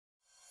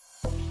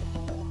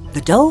The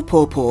Dole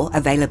Paw Paw,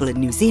 available in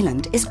New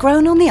Zealand, is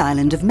grown on the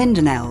island of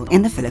Mindanao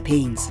in the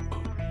Philippines.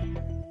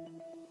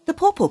 The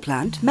Paw Paw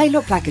plant may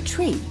look like a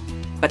tree,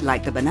 but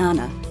like the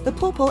banana, the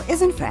Paw Paw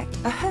is in fact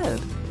a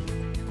herb.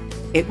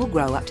 It will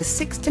grow up to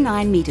 6 to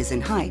 9 meters in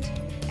height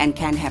and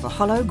can have a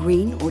hollow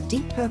green or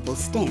deep purple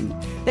stem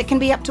that can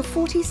be up to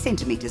 40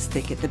 centimeters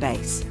thick at the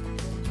base.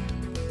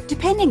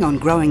 Depending on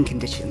growing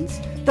conditions,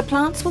 the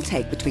plants will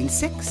take between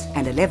 6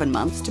 and 11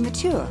 months to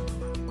mature.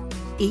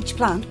 Each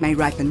plant may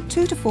ripen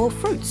 2 to 4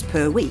 fruits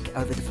per week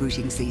over the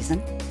fruiting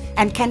season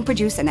and can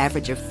produce an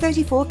average of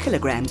 34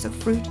 kilograms of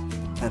fruit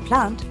per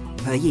plant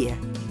per year.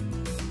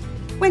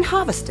 When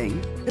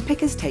harvesting, the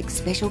pickers take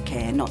special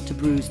care not to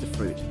bruise the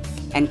fruit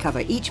and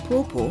cover each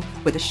paw paw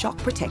with a shock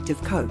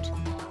protective coat.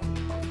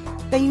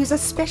 They use a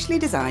specially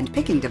designed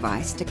picking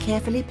device to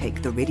carefully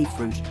pick the ready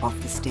fruit off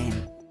the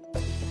stem.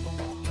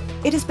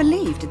 It is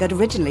believed that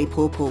originally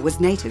paw paw was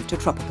native to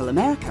tropical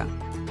America.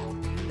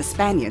 The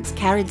Spaniards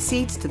carried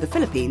seeds to the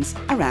Philippines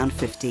around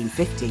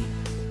 1550.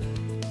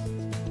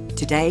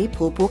 Today,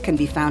 paw paw can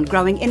be found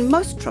growing in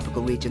most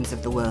tropical regions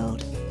of the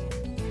world.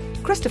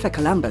 Christopher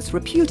Columbus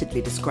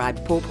reputedly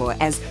described paw paw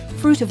as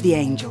fruit of the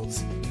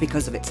angels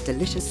because of its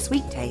delicious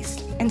sweet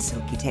taste and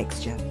silky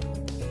texture.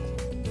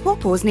 Paw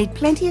paws need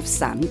plenty of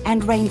sun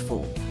and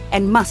rainfall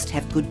and must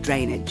have good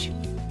drainage.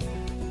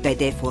 They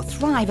therefore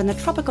thrive in the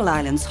tropical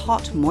island's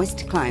hot,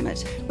 moist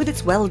climate with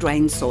its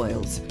well-drained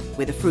soils,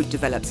 where the fruit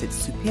develops its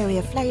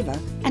superior flavour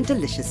and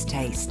delicious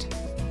taste.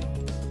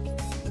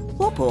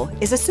 Paw paw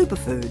is a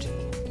superfood.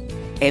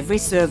 Every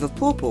serve of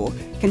paw paw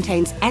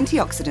contains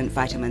antioxidant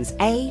vitamins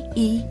A,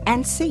 E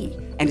and C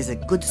and is a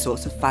good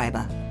source of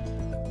fibre.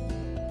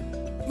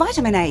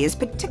 Vitamin A is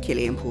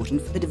particularly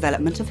important for the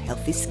development of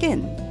healthy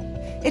skin.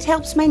 It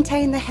helps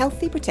maintain the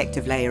healthy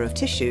protective layer of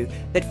tissue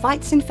that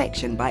fights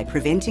infection by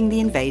preventing the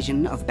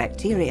invasion of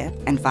bacteria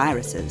and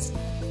viruses.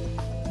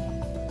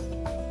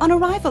 On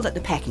arrival at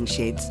the packing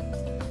sheds,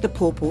 the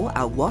paw paw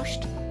are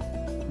washed,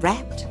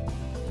 wrapped,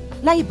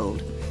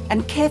 labelled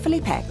and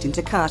carefully packed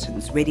into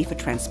cartons ready for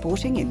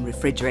transporting in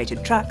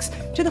refrigerated trucks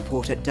to the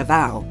port at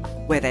Davao,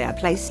 where they are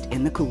placed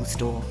in the cool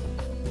store.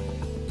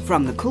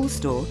 From the cool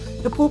store,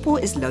 the paw paw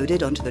is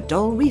loaded onto the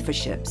Dole reefer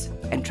ships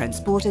and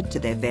transported to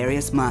their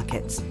various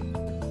markets.